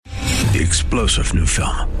The explosive new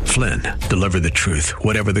film, Flynn, deliver the truth,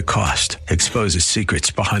 whatever the cost, exposes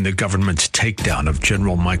secrets behind the government's takedown of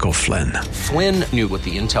General Michael Flynn. Flynn knew what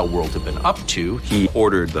the intel world had been up to. He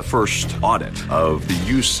ordered the first audit of the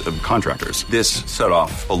use of contractors. This set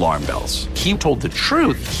off alarm bells. He told the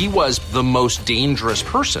truth. He was the most dangerous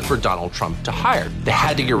person for Donald Trump to hire. They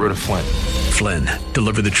had to get rid of Flynn. Flynn,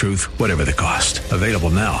 deliver the truth, whatever the cost. Available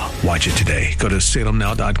now. Watch it today. Go to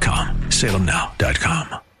salemnow.com.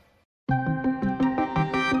 salemnow.com.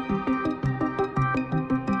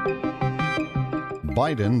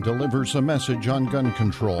 Biden delivers a message on gun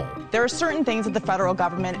control. There are certain things that the federal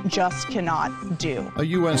government just cannot do. A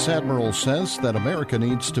U.S. admiral says that America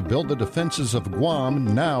needs to build the defenses of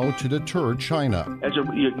Guam now to deter China.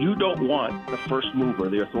 You don't want the first mover,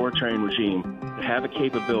 the authoritarian regime, to have a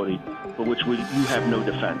capability for which you have no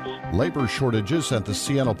defense. Labor shortages at the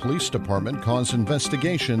Seattle Police Department cause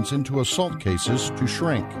investigations into assault cases to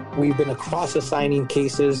shrink. We've been cross-assigning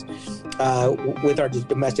cases with our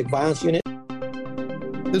domestic violence unit.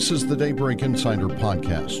 This is the Daybreak Insider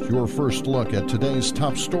Podcast, your first look at today's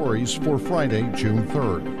top stories for Friday, June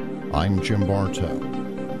 3rd. I'm Jim Bartow.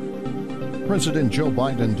 President Joe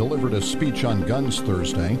Biden delivered a speech on guns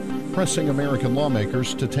Thursday, pressing American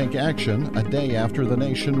lawmakers to take action a day after the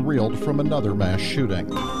nation reeled from another mass shooting.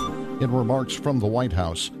 In remarks from the White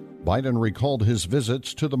House, Biden recalled his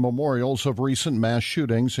visits to the memorials of recent mass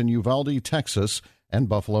shootings in Uvalde, Texas, and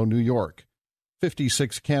Buffalo, New York.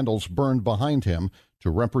 56 candles burned behind him to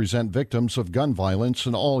represent victims of gun violence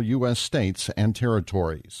in all U.S. states and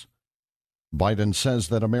territories. Biden says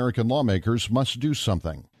that American lawmakers must do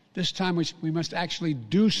something. This time we must actually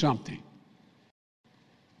do something.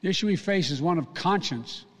 The issue we face is one of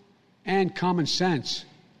conscience and common sense.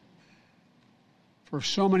 For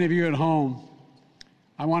so many of you at home,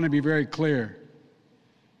 I want to be very clear.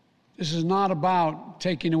 This is not about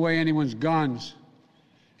taking away anyone's guns.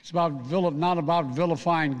 It's not about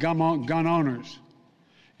vilifying gun owners.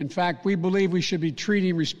 In fact, we believe we should be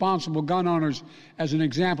treating responsible gun owners as an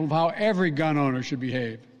example of how every gun owner should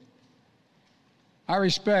behave. I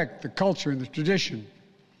respect the culture and the tradition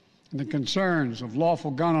and the concerns of lawful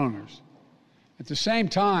gun owners. At the same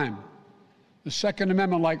time, the Second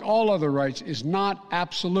Amendment, like all other rights, is not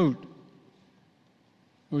absolute.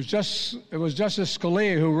 It was Justice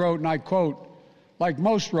Scalia who wrote, and I quote, "Like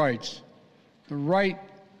most rights, the rights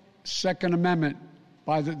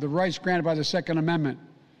granted by the Second Amendment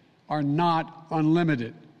are not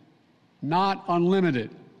unlimited. Not unlimited.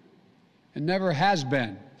 It never has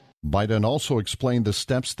been." Biden also explained the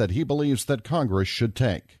steps that he believes that Congress should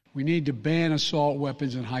take. We need to ban assault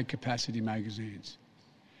weapons and high-capacity magazines.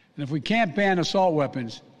 And if we can't ban assault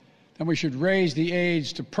weapons, then we should raise the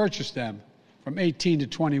age to purchase them from 18 to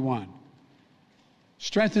 21.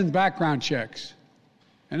 Strengthen background checks.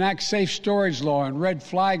 Enact safe storage law and red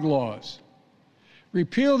flag laws.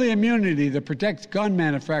 Repeal the immunity that protects gun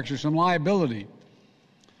manufacturers from liability.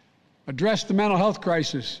 Address the mental health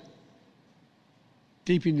crisis,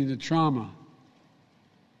 deepening the trauma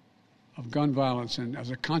of gun violence and as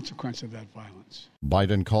a consequence of that violence.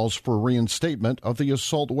 Biden calls for reinstatement of the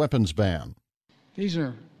assault weapons ban. These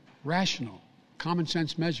are rational, common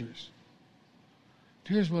sense measures.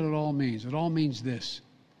 Here's what it all means. It all means this.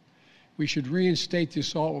 We should reinstate the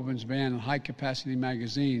assault weapons ban and high-capacity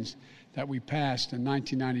magazines that we passed in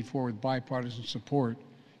 1994 with bipartisan support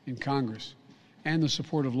in Congress and the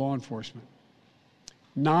support of law enforcement.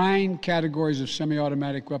 9 categories of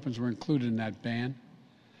semi-automatic weapons were included in that ban,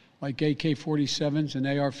 like AK-47s and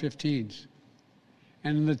AR-15s.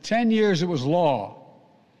 And in the 10 years it was law,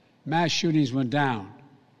 mass shootings went down.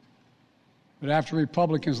 But after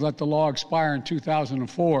Republicans let the law expire in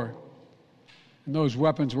 2004, and those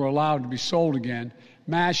weapons were allowed to be sold again,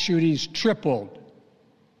 mass shootings tripled.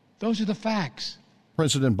 Those are the facts.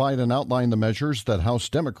 President Biden outlined the measures that House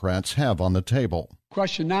Democrats have on the table. The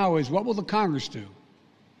question now is, what will the Congress do?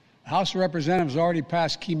 The House of Representatives already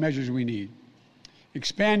passed key measures we need.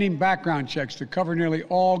 Expanding background checks to cover nearly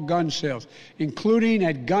all gun sales, including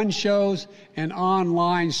at gun shows and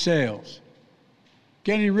online sales.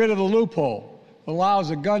 Getting rid of the loophole that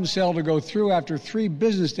allows a gun sale to go through after 3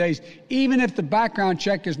 business days, even if the background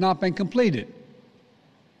check has not been completed.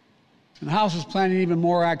 And the House is planning even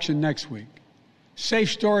more action next week.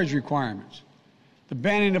 Safe storage requirements, the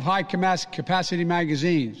banning of high-capacity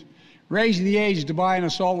magazines, raising the age to buy an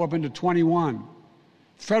assault weapon to 21,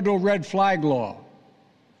 federal red flag law,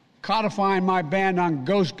 codifying my ban on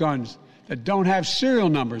ghost guns that don't have serial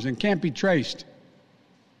numbers and can't be traced,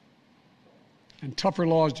 and tougher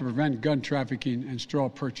laws to prevent gun trafficking and straw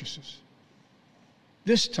purchases.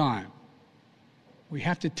 This time, we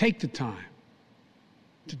have to take the time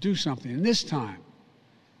to do something. And this time,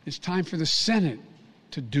 it's time for the Senate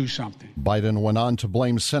to do something. Biden went on to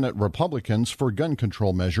blame Senate Republicans for gun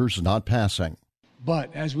control measures not passing.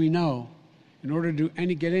 But as we know, in order to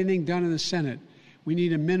get anything done in the Senate, we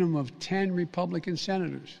need a minimum of 10 Republican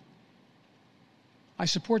senators. I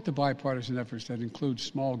support the bipartisan efforts that include a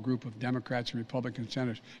small group of Democrats and Republican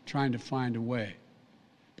senators trying to find a way.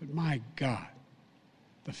 But my God,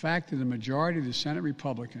 the fact that the majority of the Senate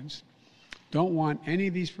Republicans don't want any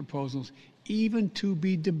of these proposals even to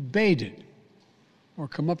be debated or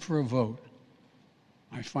come up for a vote,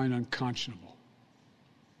 I find unconscionable.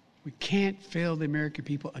 We can't fail the American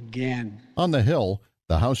people again. On the Hill,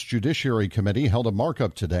 the House Judiciary Committee held a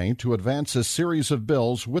markup today to advance a series of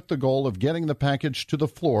bills with the goal of getting the package to the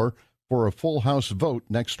floor for a full House vote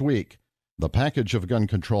next week. The package of gun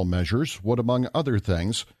control measures would, among other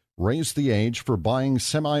things, raise the age for buying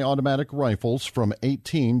semi-automatic rifles from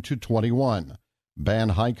 18 to 21, ban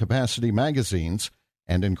high-capacity magazines,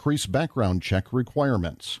 and increase background check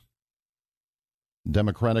requirements.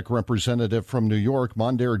 Democratic Representative from New York,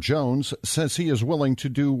 Mondaire Jones, says he is willing to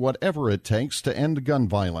do whatever it takes to end gun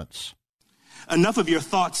violence. Enough of your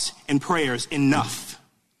thoughts and prayers. Enough.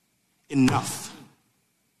 Enough.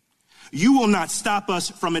 You will not stop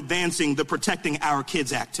us from advancing the Protecting Our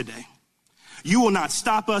Kids Act today. You will not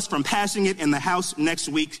stop us from passing it in the House next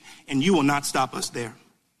week, and you will not stop us there.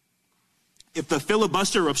 If the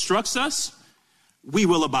filibuster obstructs us, we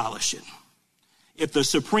will abolish it. If the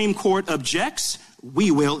Supreme Court objects,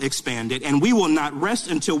 we will expand it, and we will not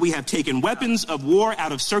rest until we have taken weapons of war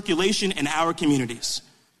out of circulation in our communities.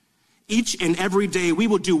 Each and every day, we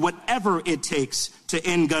will do whatever it takes to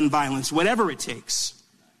end gun violence, whatever it takes.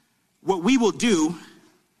 What we will do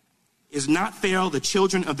is not fail the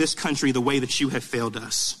children of this country the way that you have failed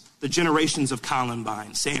us, the generations of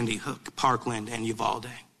Columbine, Sandy Hook, Parkland, and Uvalde.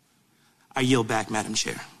 I yield back, Madam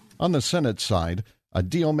Chair. On the Senate side, a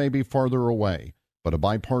deal may be farther away, but a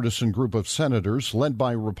bipartisan group of senators led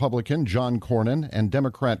by Republican John Cornyn and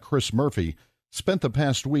Democrat Chris Murphy spent the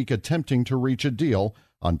past week attempting to reach a deal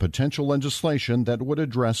on potential legislation that would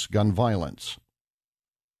address gun violence.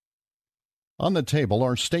 On the table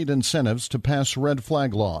are state incentives to pass red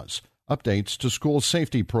flag laws, updates to school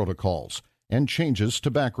safety protocols, and changes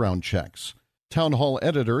to background checks. Town Hall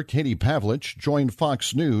editor Katie Pavlich joined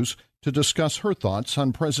Fox News to discuss her thoughts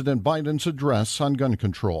on President Biden's address on gun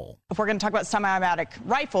control. If we're going to talk about semi-automatic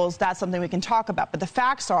rifles, that's something we can talk about. But the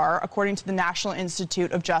facts are, according to the National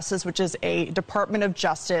Institute of Justice, which is a Department of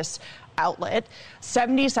Justice outlet,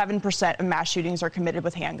 77% of mass shootings are committed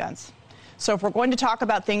with handguns. So if we're going to talk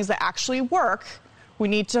about things that actually work, we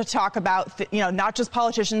need to talk about, not just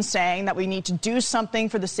politicians saying that we need to do something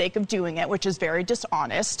for the sake of doing it, which is very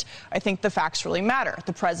dishonest. I think the facts really matter.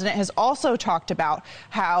 The president has also talked about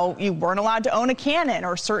how you weren't allowed to own a cannon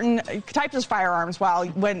or certain types of firearms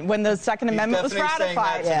when the Second Amendment was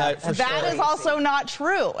ratified. That is also not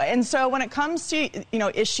true. And so when it comes to,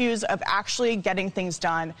 issues of actually getting things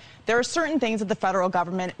done, there are certain things that the federal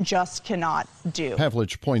government just cannot do.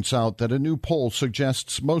 Pavlich points out that a new poll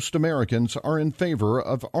suggests most Americans are in favor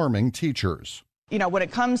of arming teachers. When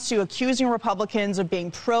it comes to accusing Republicans of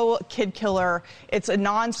being pro-kid killer, it's a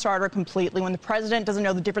non-starter completely. When the president doesn't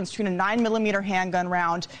know the difference between a 9mm handgun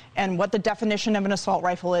round and what the definition of an assault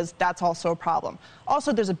rifle is, that's also a problem.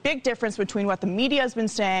 Also, there's a big difference between what the media has been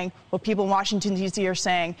saying, what people in Washington, D.C. are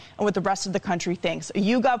saying, and what the rest of the country thinks. A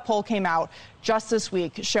YouGov poll came out just this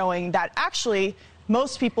week showing that actually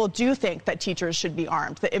most people do think that teachers should be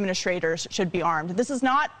armed, that administrators should be armed. This is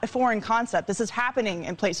not a foreign concept. This is happening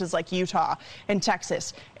in places like Utah and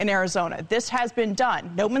Texas and Arizona. This has been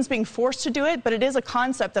done. No one's being forced to do it, but it is a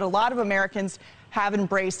concept that a lot of Americans have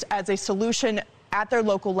embraced as a solution at their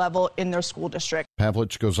local level in their school district.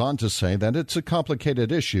 Pavlich goes on to say that it's a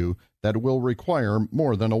complicated issue that will require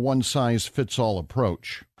more than a one-size-fits-all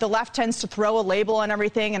approach. The left tends to throw a label on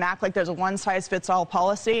everything and act like there's a one-size-fits-all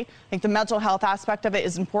policy. I think the mental health aspect of it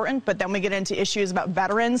is important, but then we get into issues about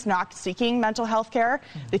veterans not seeking mental health care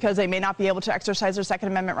because they may not be able to exercise their Second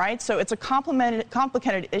Amendment rights. So it's a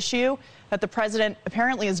complicated issue that the president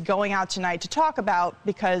apparently is going out tonight to talk about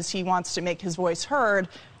because he wants to make his voice heard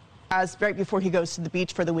right before he goes to the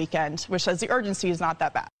beach for the weekend, which says the urgency is not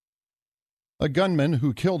that bad. A gunman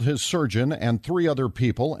who killed his surgeon and 3 other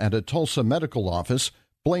people at a Tulsa medical office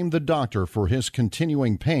blamed the doctor for his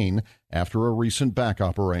continuing pain after a recent back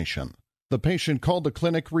operation. The patient called the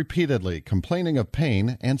clinic repeatedly, complaining of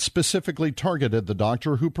pain, and specifically targeted the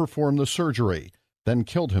doctor who performed the surgery, then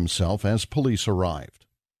killed himself as police arrived.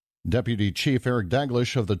 Deputy Chief Eric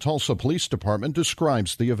Daglish of the Tulsa Police Department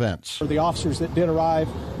describes the events. The officers that did arrive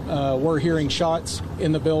were hearing shots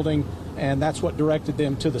in the building, and that's what directed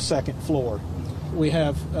them to the second floor. We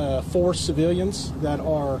have 4 civilians that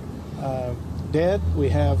are dead. We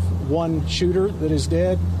have 1 shooter that is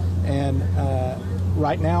dead, and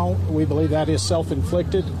right now we believe that is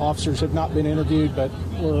self-inflicted. Officers have not been interviewed, but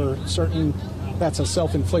we're certain that's a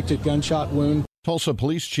self-inflicted gunshot wound. Tulsa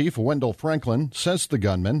Police Chief Wendell Franklin says the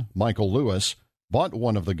gunman, Michael Lewis, bought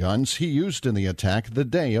one of the guns he used in the attack the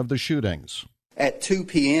day of the shootings. At 2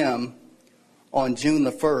 p.m. on June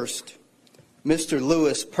the 1st, Mr.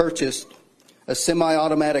 Lewis purchased a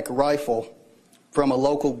semi-automatic rifle from a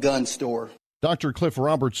local gun store. Dr. Cliff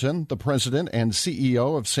Robertson, the president and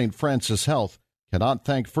CEO of St. Francis Health, cannot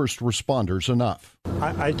thank first responders enough.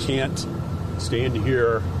 I can't stand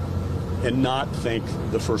here and not thank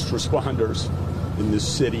the first responders in this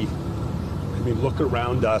city. I mean, look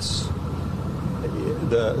around us.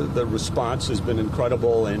 The response has been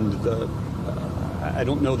incredible, and I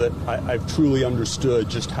don't know that I've truly understood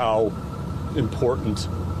just how important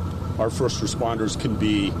our first responders can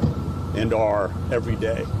be and are every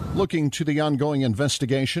day. Looking to the ongoing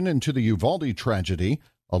investigation into the Uvalde tragedy,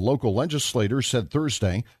 a local legislator said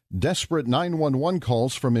Thursday desperate 911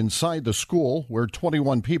 calls from inside the school where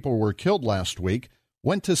 21 people were killed last week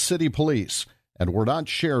went to city police and were not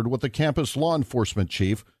shared with the campus law enforcement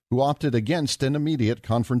chief, who opted against an immediate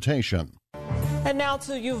confrontation. And now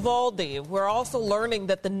to Uvalde. We're also learning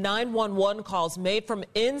that the 911 calls made from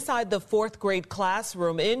inside the 4th grade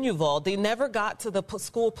classroom in Uvalde never got to the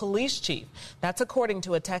school police chief. That's according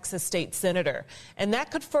to a Texas state senator. And that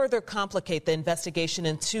could further complicate the investigation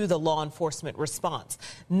into the law enforcement response.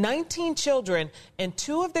 19 children and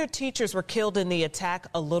 2 of their teachers were killed in the attack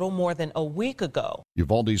a little more than a week ago.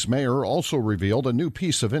 Uvalde's mayor also revealed a new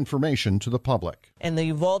piece of information to the public. And the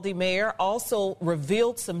Uvalde mayor also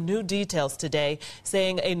revealed some new details today,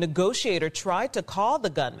 saying a negotiator tried to call the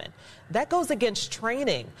gunman. That goes against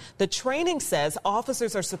training. The training says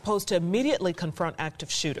officers are supposed to immediately confront active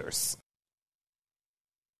shooters.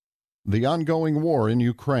 The ongoing war in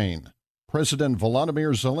Ukraine. President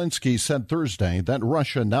Volodymyr Zelensky said Thursday that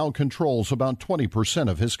Russia now controls about 20%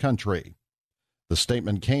 of his country. The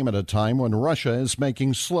statement came at a time when Russia is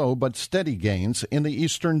making slow but steady gains in the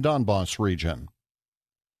eastern Donbas region.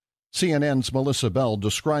 CNN's Melissa Bell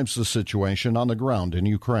describes the situation on the ground in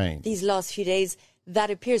Ukraine. These last few days, that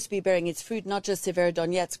appears to be bearing its fruit, not just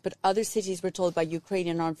Severodonetsk, but other cities, we're told by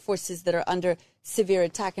Ukrainian armed forces, that are under severe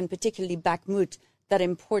attack, and particularly Bakhmut, that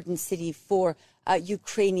important city for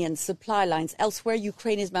Ukrainian supply lines. Elsewhere,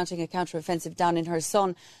 Ukraine is mounting a counteroffensive down in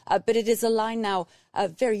Kherson, but it is a line now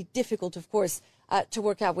very difficult, of course, to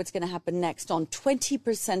work out what's going to happen next. On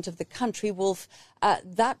 20% of the country, Wolf,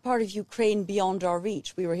 that part of Ukraine beyond our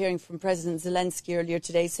reach. We were hearing from President Zelensky earlier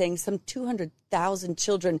today saying some 200,000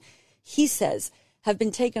 children, he says, have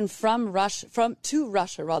been taken from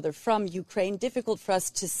Ukraine. Difficult for us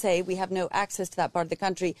to say. We have no access to that part of the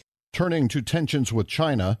country. Turning to tensions with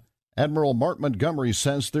China, Admiral Mark Montgomery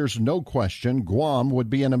says there's no question Guam would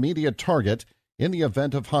be an immediate target in the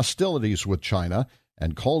event of hostilities with China,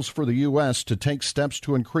 and calls for the U.S. to take steps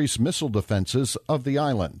to increase missile defenses of the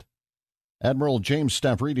island. Admiral James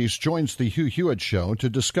Stavridis joins the Hugh Hewitt Show to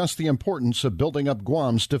discuss the importance of building up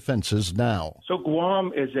Guam's defenses now. So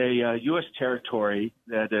Guam is a U.S. territory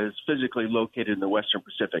that is physically located in the Western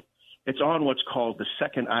Pacific. It's on what's called the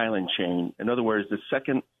second island chain. In other words, the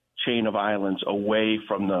second chain of islands away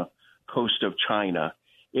from the coast of China.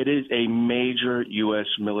 It is a major U.S.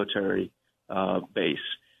 military base.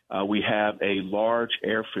 We have a large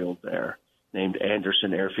airfield there named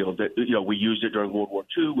Andersen Airfield. That, we used it during World War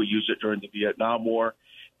II. We used it during the Vietnam War,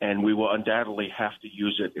 and we will undoubtedly have to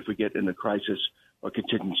use it if we get in a crisis or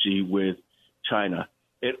contingency with China.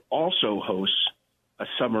 It also hosts a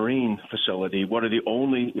submarine facility, one of the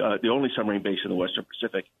only submarine base in the Western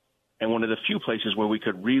Pacific, and one of the few places where we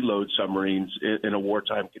could reload submarines in a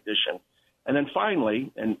wartime condition. And then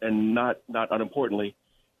finally, and not unimportantly,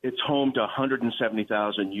 it's home to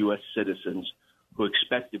 170,000 U.S. citizens who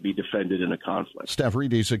expect to be defended in a conflict.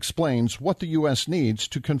 Stavridis explains what the U.S. needs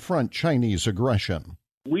to confront Chinese aggression.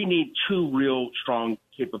 We need 2 real strong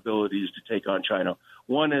capabilities to take on China.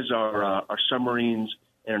 One is our submarines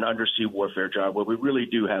and an undersea warfare job, where we really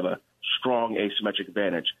do have a strong asymmetric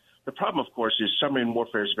advantage. The problem, of course, is submarine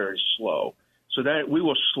warfare is very slow, so that we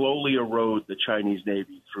will slowly erode the Chinese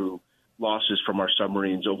Navy through losses from our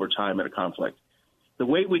submarines over time in a conflict. The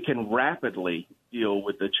way we can rapidly deal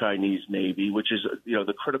with the Chinese Navy, which is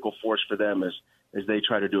the critical force for them as they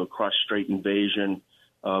try to do a cross-strait invasion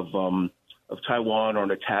of Taiwan or an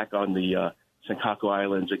attack on the Senkaku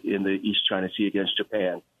Islands in the East China Sea against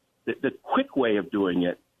Japan. The quick way of doing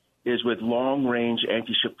it is with long-range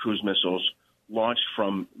anti-ship cruise missiles launched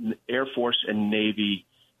from Air Force and Navy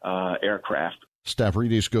aircraft.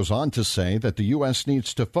 Stavridis goes on to say that the U.S.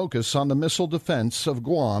 needs to focus on the missile defense of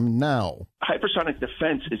Guam now. Hypersonic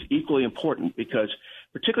defense is equally important because,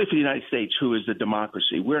 particularly for the United States, who is a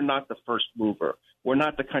democracy, we're not the first mover. We're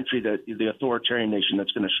not the country, the authoritarian nation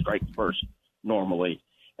that's going to strike first normally.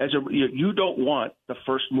 You don't want the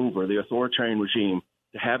first mover, the authoritarian regime,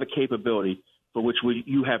 to have a capability for which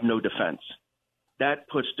you have no defense. That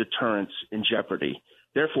puts deterrence in jeopardy.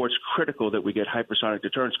 Therefore, it's critical that we get hypersonic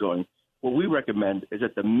deterrence going. What we recommend is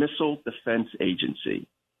that the Missile Defense Agency,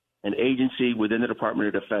 an agency within the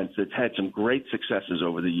Department of Defense that's had some great successes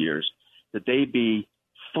over the years, that they be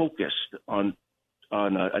focused on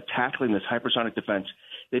tackling this hypersonic defense.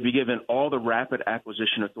 They be given all the rapid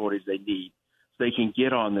acquisition authorities they need so they can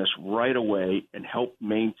get on this right away and help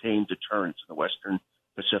maintain deterrence in the Western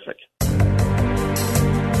Pacific.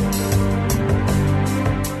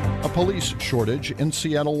 A police shortage in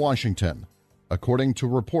Seattle, Washington. According to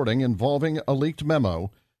reporting involving a leaked memo,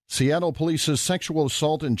 Seattle Police's sexual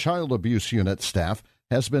assault and child abuse unit staff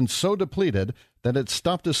has been so depleted that it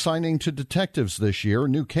stopped assigning to detectives this year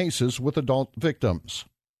new cases with adult victims.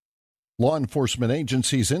 Law enforcement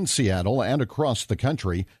agencies in Seattle and across the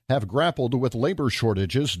country have grappled with labor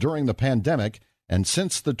shortages during the pandemic and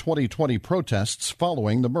since the 2020 protests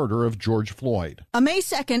following the murder of George Floyd. A May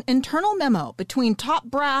 2nd internal memo between top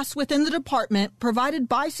brass within the department provided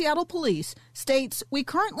by Seattle Police states we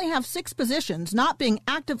currently have 6 positions not being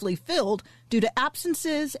actively filled due to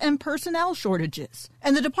absences and personnel shortages.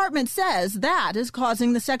 And the department says that is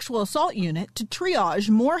causing the sexual assault unit to triage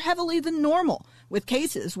more heavily than normal, with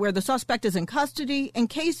cases where the suspect is in custody and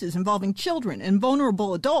cases involving children and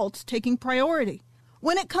vulnerable adults taking priority.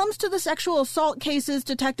 When it comes to the sexual assault cases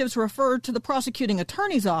detectives referred to the prosecuting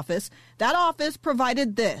attorney's office, that office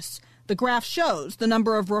provided this. The graph shows the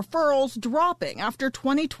number of referrals dropping after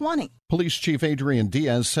 2020. Police Chief Adrian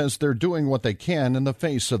Diaz says they're doing what they can in the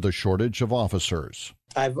face of the shortage of officers.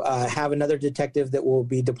 I have another detective that will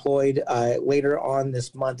be deployed later on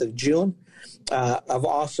this month of June. I've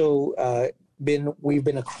also we've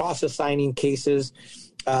been across assigning cases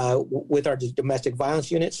with our domestic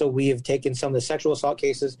violence unit. So we have taken some of the sexual assault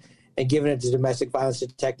cases and given it to domestic violence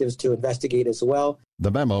detectives to investigate as well.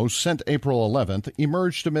 The memo, sent April 11th,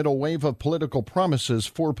 emerged amid a wave of political promises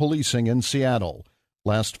for policing in Seattle.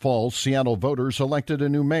 Last fall, Seattle voters elected a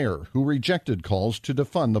new mayor who rejected calls to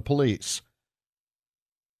defund the police.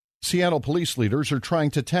 Seattle police leaders are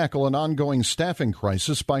trying to tackle an ongoing staffing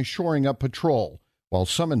crisis by shoring up patrol, while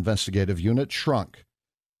some investigative units shrunk.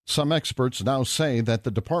 Some experts now say that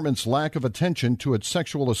the department's lack of attention to its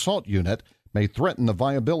sexual assault unit may threaten the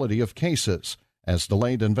viability of cases, as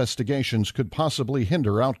delayed investigations could possibly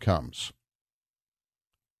hinder outcomes.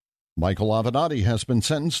 Michael Avenatti has been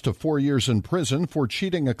sentenced to 4 years in prison for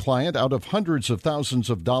cheating a client out of hundreds of thousands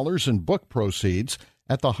of dollars in book proceeds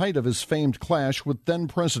at the height of his famed clash with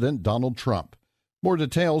then-President Donald Trump. More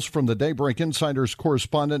details from the Daybreak Insider's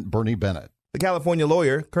correspondent Bernie Bennett. The California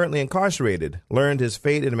lawyer, currently incarcerated, learned his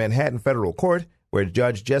fate in a Manhattan federal court, where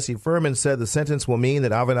Judge Jesse Furman said the sentence will mean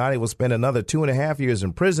that Avenatti will spend another 2.5 years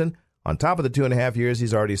in prison, on top of the 2.5 years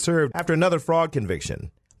he's already served, after another fraud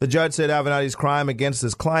conviction. The judge said Avenatti's crime against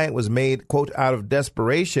his client was made, quote, out of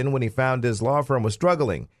desperation when he found his law firm was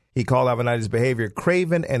struggling. He called Avenatti's behavior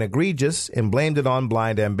craven and egregious and blamed it on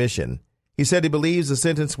blind ambition. He said he believes the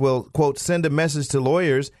sentence will, quote, send a message to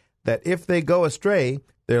lawyers that if they go astray,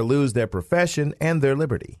 they'll lose their profession and their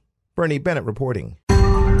liberty. Bernie Bennett reporting.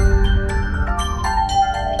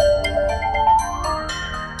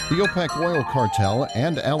 The OPEC oil cartel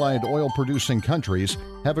and allied oil-producing countries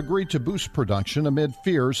have agreed to boost production amid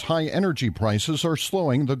fears high energy prices are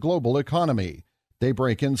slowing the global economy.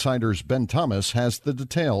 Daybreak Insider's Ben Thomas has the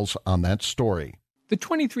details on that story. The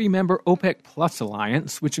 23-member OPEC Plus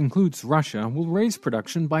alliance, which includes Russia, will raise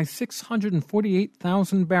production by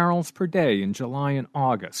 648,000 barrels per day in July and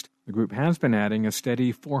August. The group has been adding a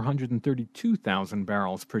steady 432,000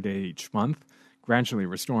 barrels per day each month, gradually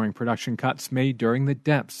restoring production cuts made during the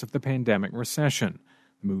depths of the pandemic recession.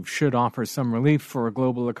 The move should offer some relief for a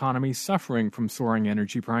global economy suffering from soaring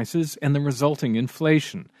energy prices and the resulting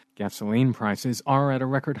inflation. Gasoline prices are at a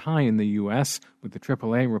record high in the U.S., with the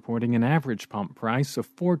AAA reporting an average pump price of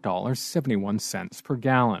 $4.71 per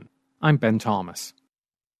gallon. I'm Ben Thomas.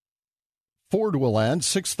 Ford will add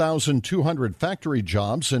 6,200 factory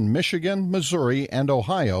jobs in Michigan, Missouri, and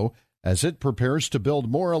Ohio as it prepares to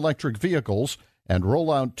build more electric vehicles and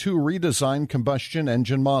roll out 2 redesigned combustion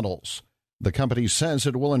engine models. The company says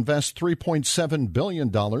it will invest $3.7 billion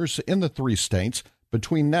in the three states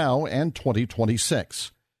between now and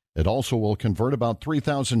 2026. It also will convert about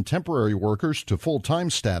 3,000 temporary workers to full-time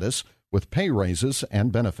status with pay raises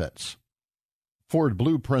and benefits. Ford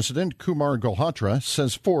Blue President Kumar Galhotra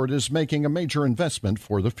says Ford is making a major investment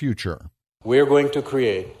for the future. We're going to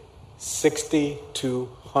create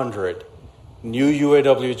 6,200 new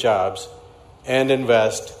UAW jobs and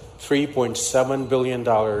invest $3.7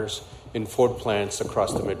 billion in Ford plants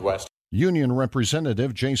across the Midwest. Union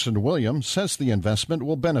Representative Jason Williams says the investment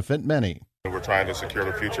will benefit many. We're trying to secure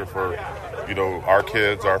the future for, our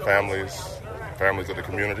kids, our families of the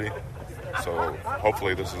community. So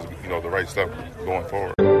hopefully this is, the right step going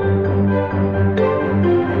forward.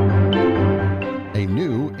 A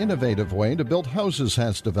new, innovative way to build houses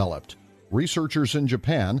has developed. Researchers in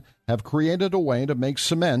Japan have created a way to make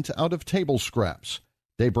cement out of table scraps.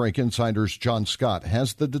 Daybreak Insider's John Scott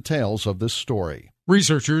has the details of this story.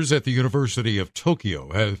 Researchers at the University of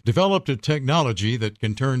Tokyo have developed a technology that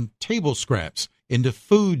can turn table scraps into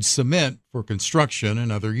food cement for construction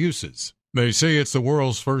and other uses. They say it's the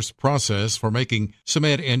world's first process for making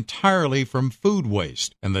cement entirely from food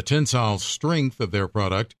waste, and the tensile strength of their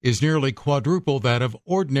product is nearly quadruple that of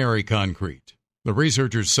ordinary concrete. The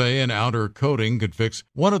researchers say an outer coating could fix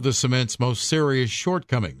one of the cement's most serious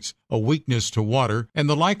shortcomings, a weakness to water and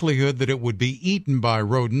the likelihood that it would be eaten by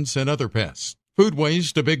rodents and other pests. Food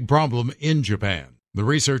waste, a big problem in Japan. The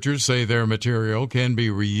researchers say their material can be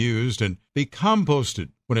reused and be composted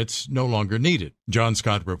when it's no longer needed. John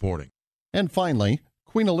Scott reporting. And finally,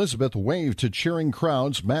 Queen Elizabeth waved to cheering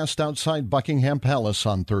crowds massed outside Buckingham Palace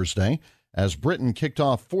on Thursday as Britain kicked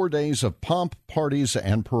off 4 days of pomp, parties,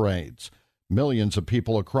 and parades. Millions of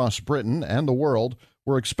people across Britain and the world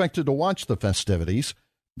were expected to watch the festivities.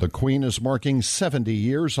 The Queen is marking 70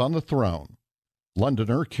 years on the throne.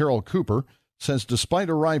 Londoner Carol Cooper says despite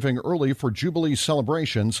arriving early for Jubilee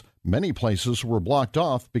celebrations, many places were blocked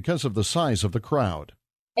off because of the size of the crowd.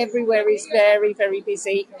 Everywhere is very, very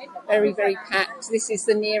busy, very, very packed. This is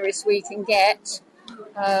the nearest we can get.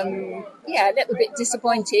 A little bit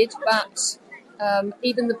disappointed, but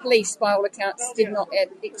even the police, by all accounts, did not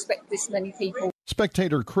expect this many people.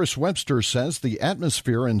 Spectator Chris Webster says the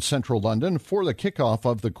atmosphere in central London for the kickoff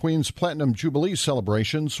of the Queen's Platinum Jubilee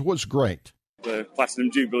celebrations was great. The Platinum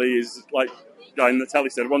Jubilee is like going the telly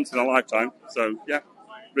said once in a lifetime. So,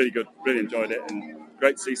 really good. Really enjoyed it, and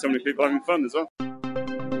great to see so many people having fun as well.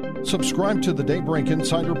 Subscribe to the Daybreak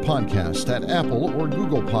Insider podcast at Apple or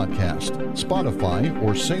Google Podcast, Spotify,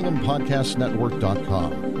 or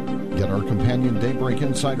SalemPodcastNetwork.com. Get our companion Daybreak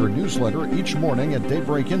Insider newsletter each morning at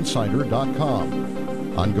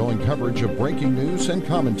DaybreakInsider.com. Ongoing coverage of breaking news and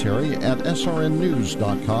commentary at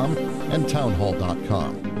SRNnews.com and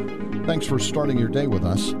Townhall.com. Thanks for starting your day with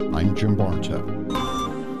us. I'm Jim Bartow.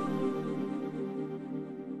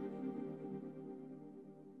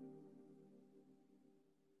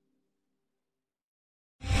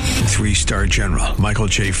 3-star General Michael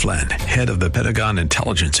J. Flynn, head of the Pentagon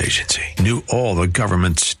Intelligence Agency, knew all the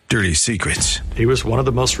government's dirty secrets. He was one of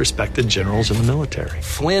the most respected generals in the military.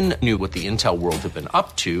 Flynn knew what the intel world had been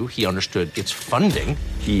up to. He understood its funding.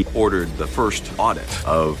 He ordered the first audit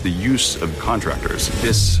of the use of contractors.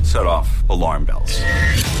 This set off alarm bells.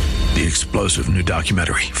 The explosive new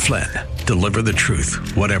documentary, Flynn, Deliver the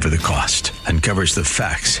Truth, Whatever the Cost, uncovers the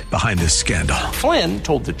facts behind this scandal. Flynn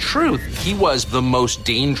told the truth. He was the most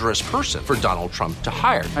dangerous person for Donald Trump to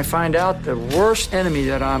hire. I find out the worst enemy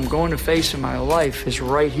that I'm going to face in my life is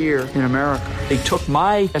right here in America. They took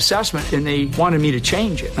my assessment and they wanted me to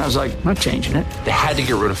change it. And I was like, I'm not changing it. They had to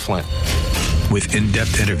get rid of Flynn. With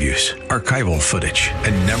in-depth interviews, archival footage,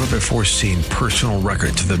 and never-before-seen personal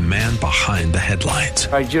records of the man behind the headlines.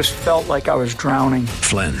 I just felt like I was drowning.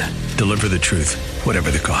 Flynn, Deliver the Truth, Whatever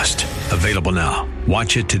the Cost. Available now.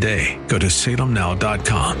 Watch it today. Go to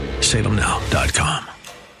salemnow.com. salemnow.com.